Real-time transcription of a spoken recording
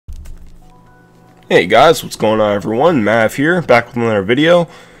Hey guys, what's going on everyone? Mav here, back with another video.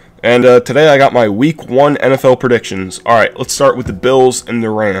 And today I got my Week 1 NFL predictions. Alright, let's start with the Bills and the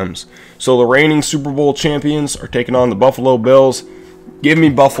Rams. So the reigning Super Bowl champions are taking on the Buffalo Bills. Give me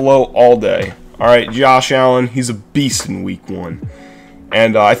Buffalo all day. Alright, Josh Allen, he's a beast in Week 1.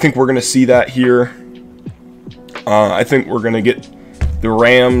 And I think we're going to see that here. I think we're going to get the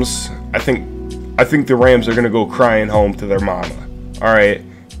Rams. I think the Rams are going to go crying home to their mama. Alright.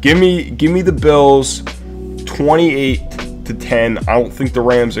 Give me the Bills 28-10. I don't think the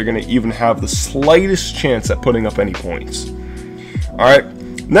Rams are going to even have the slightest chance at putting up any points. All right.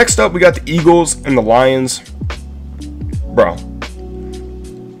 Next up, we got the Eagles and the Lions. Bro,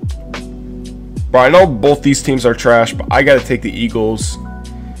 I know both these teams are trash, but I got to take the Eagles.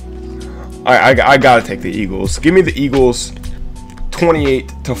 I got to take the Eagles. Give me the Eagles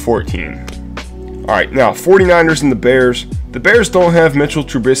 28-14. All right. Now, 49ers and the Bears. The Bears don't have Mitchell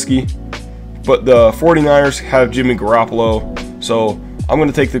Trubisky, but the 49ers have Jimmy Garoppolo. So I'm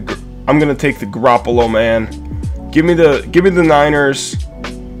gonna take the Garoppolo man. Give me the Niners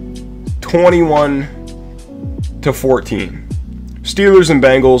 21-14. Steelers and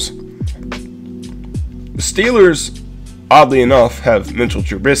Bengals. The Steelers, oddly enough, have Mitchell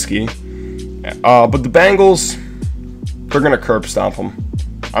Trubisky, but the Bengals, they're gonna curb stomp them.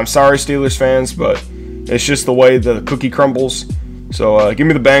 I'm sorry, Steelers fans, but it's just the way the cookie crumbles. So give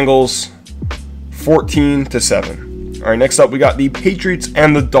me the Bengals 14-7. All right, next up we got the Patriots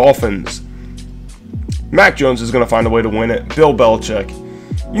and the Dolphins. Mac Jones is going to find a way to win it. Bill Belichick.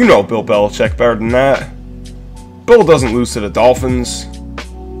 You know Bill Belichick better than that. Bill doesn't lose to the Dolphins.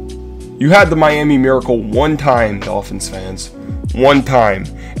 You had the Miami Miracle one time, Dolphins fans. One time.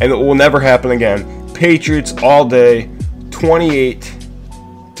 And it will never happen again. Patriots all day,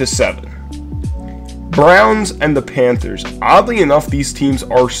 28-7. Browns and the Panthers. Oddly enough, these teams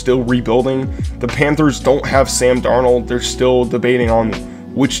are still rebuilding. The Panthers don't have Sam Darnold. They're still debating on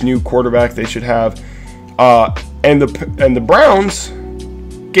which new quarterback they should have. And the Browns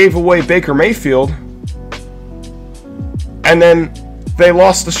gave away Baker Mayfield. And then they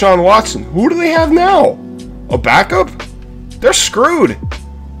lost Deshaun Watson. Who do they have now? A backup? They're screwed.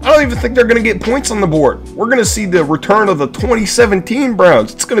 I don't even think they're going to get points on the board. We're going to see the return of the 2017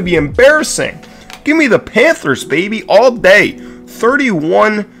 Browns. It's going to be embarrassing. Give me the Panthers, baby, all day.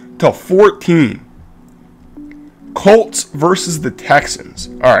 31-14. Colts versus the Texans.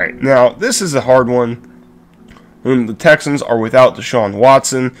 All right, now this is a hard one. The Texans are without Deshaun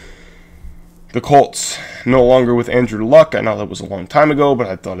Watson. The Colts no longer with Andrew Luck. I know that was a long time ago, but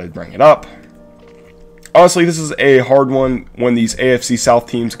I thought I'd bring it up. Honestly, this is a hard one. When these AFC South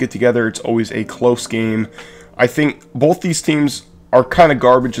teams get together, it's always a close game. I think both these teams are kind of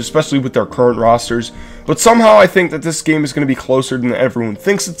garbage, especially with their current rosters. But somehow I think that this game is going to be closer than everyone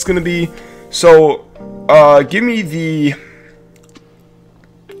thinks it's going to be. So, give me the...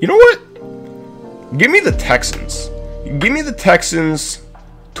 You know what? Give me the Texans. Give me the Texans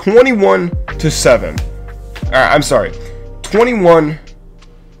 21-7. I'm sorry.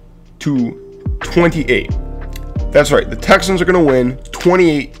 21-28. That's right. The Texans are going to win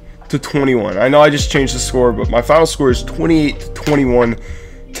 28-21. I know I just changed the score, but my final score is 28-21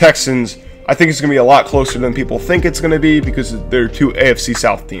 Texans. I think it's going to be a lot closer than people think it's going to be because they're two AFC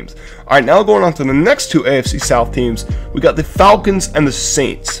South teams. All right, now going on to the next two AFC South teams, we got the Falcons and the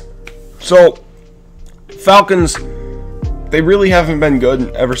Saints. So, Falcons, they really haven't been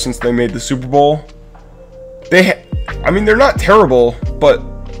good ever since they made the Super Bowl. I mean, they're not terrible, but,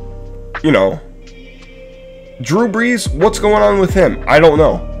 you know, Drew Brees, what's going on with him? I don't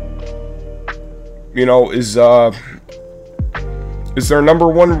know. You know, is their number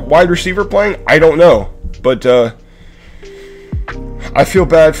one wide receiver playing? I don't know. But I feel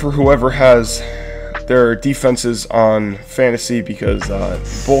bad for whoever has their defenses on fantasy because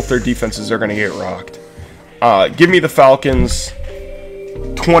both their defenses are going to get rocked. Give me the Falcons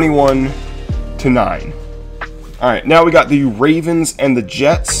 21-9. All right, now we got the Ravens and the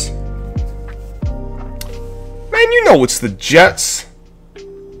Jets. Man, you know it's the Jets.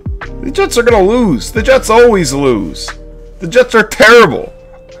 The Jets are going to lose. The Jets always lose. The Jets are terrible.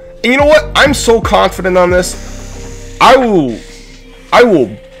 And you know what? I'm so confident on this. I will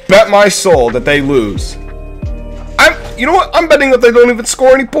bet my soul that they lose. You know what? I'm betting that they don't even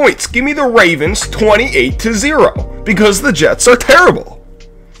score any points. Give me the Ravens 28-0 because the Jets are terrible.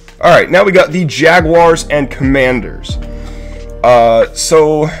 All right, now we got the Jaguars and Commanders.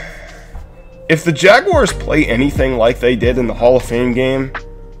 So if the Jaguars play anything like they did in the Hall of Fame game,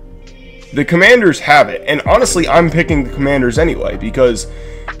 the Commanders have it. And honestly, I'm picking the Commanders anyway because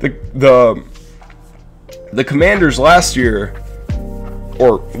the Commanders last year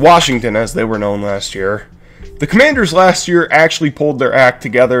or Washington as they were known last year. The Commanders last year actually pulled their act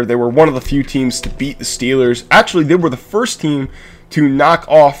together. They were one of the few teams to beat the Steelers. Actually, they were the first team to knock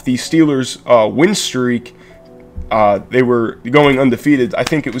off the Steelers' win streak. They were going undefeated. I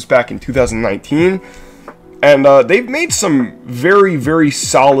think it was back in 2019. And they've made some very, very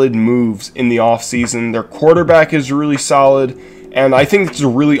solid moves in the offseason. Their quarterback is really solid. And I think it's a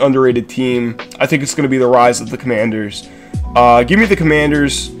really underrated team. I think it's going to be the rise of the Commanders. Give me the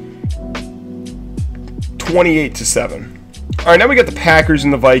Commanders 28-7. All right, now we got the Packers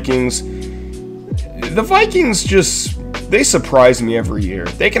and the Vikings. The Vikings they surprise me every year.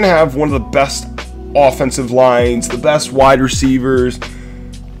 They can have one of the best offensive lines, the best wide receivers,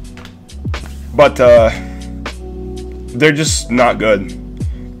 but they're just not good.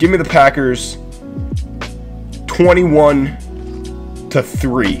 Give me the Packers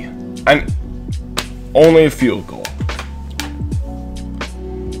 21-3, and only a field goal.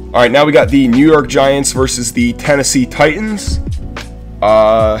 All right, now we got the New York Giants versus the Tennessee Titans.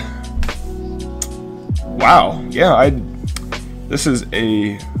 Wow, yeah, this is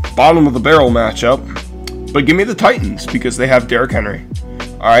a bottom of the barrel matchup, but give me the Titans because they have Derrick Henry.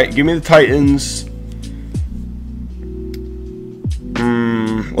 All right, give me the Titans.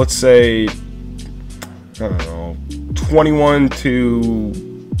 Let's say, I don't know,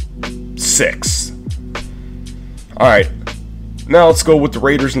 21-6. All right. Now let's go with the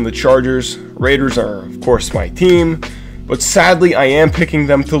Raiders and the Chargers. Raiders are, of course, my team, but sadly I am picking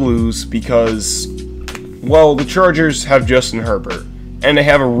them to lose because, well, the Chargers have Justin Herbert, and they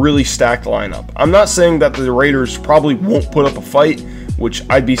have a really stacked lineup. I'm not saying that the Raiders probably won't put up a fight, which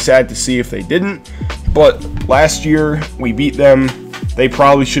I'd be sad to see if they didn't, but last year we beat them. They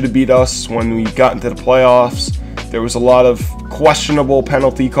probably should have beat us when we got into the playoffs. There was a lot of questionable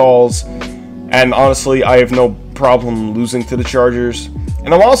penalty calls, and honestly, I have no problem losing to the Chargers.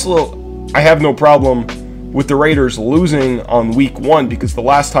 And I have no problem with the Raiders losing on week 1 because the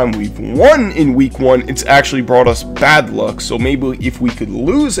last time we've won in week 1, it's actually brought us bad luck. So maybe if we could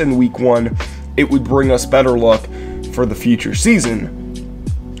lose in week 1, it would bring us better luck for the future season.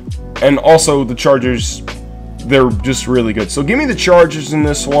 And also the Chargers, they're just really good. So give me the Chargers in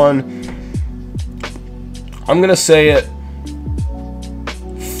this one. I'm going to say it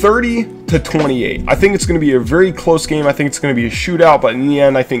 30-28. I think it's going to be a very close game. I think it's going to be a shootout, but in the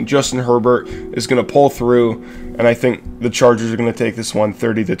end, I think Justin Herbert is going to pull through, and I think the Chargers are going to take this one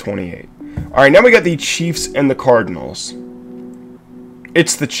 30-28. All right, now we got the Chiefs and the Cardinals.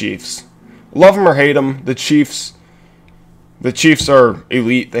 It's the Chiefs. Love them or hate them, the Chiefs are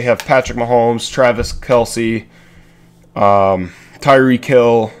elite. They have Patrick Mahomes, Travis Kelce, Tyreek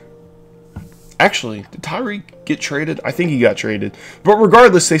Hill. Actually, did Tyreek get traded? I think he got traded. But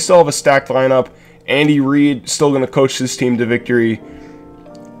regardless, they still have a stacked lineup. Andy Reid still going to coach this team to victory.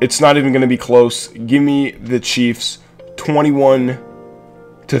 It's not even going to be close. Give me the Chiefs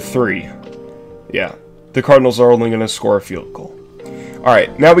 21-3. Yeah, the Cardinals are only going to score a field goal. All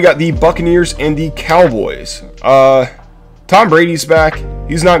right, now we got the Buccaneers and the Cowboys. Tom Brady's back.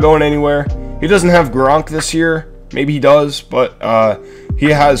 He's not going anywhere. He doesn't have Gronk this year. Maybe he does, but he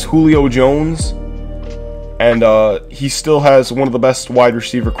has Julio Jones, and he still has one of the best wide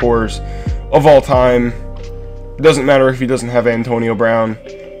receiver cores of all time. It doesn't matter if he doesn't have Antonio Brown.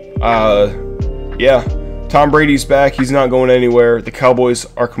 Yeah, Tom Brady's back. He's not going anywhere. The Cowboys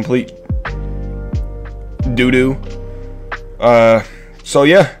are complete doo-doo. So,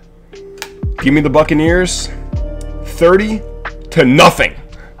 yeah, give me the Buccaneers 30-0.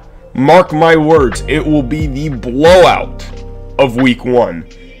 Mark my words, it will be the blowout of week 1.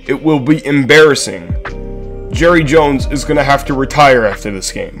 It will be embarrassing. Jerry Jones is going to have to retire after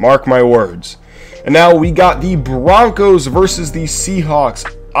this game. Mark my words. And now we got the Broncos versus the Seahawks.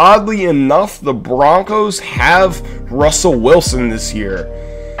 Oddly enough, the Broncos have Russell Wilson this year.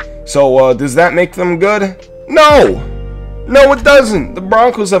 So, does that make them good? No! No, it doesn't. The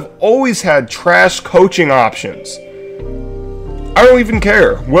Broncos have always had trash coaching options. I don't even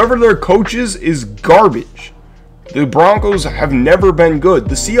care. Whoever their coach is garbage. The Broncos have never been good.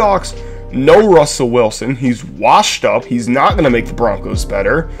 The Seahawks know Russell Wilson. He's washed up. He's not going to make the Broncos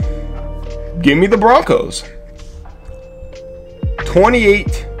better. Give me the Broncos.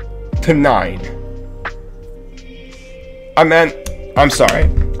 28-9. I'm sorry.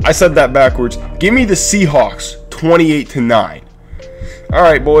 I said that backwards. Give me the Seahawks. 28-9. All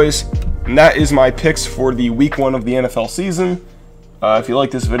right, boys. And that is my picks for the week 1 of the NFL season. If you like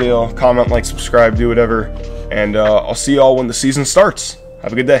this video, comment, like, subscribe, do whatever. And I'll see y'all when the season starts.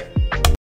 Have a good day.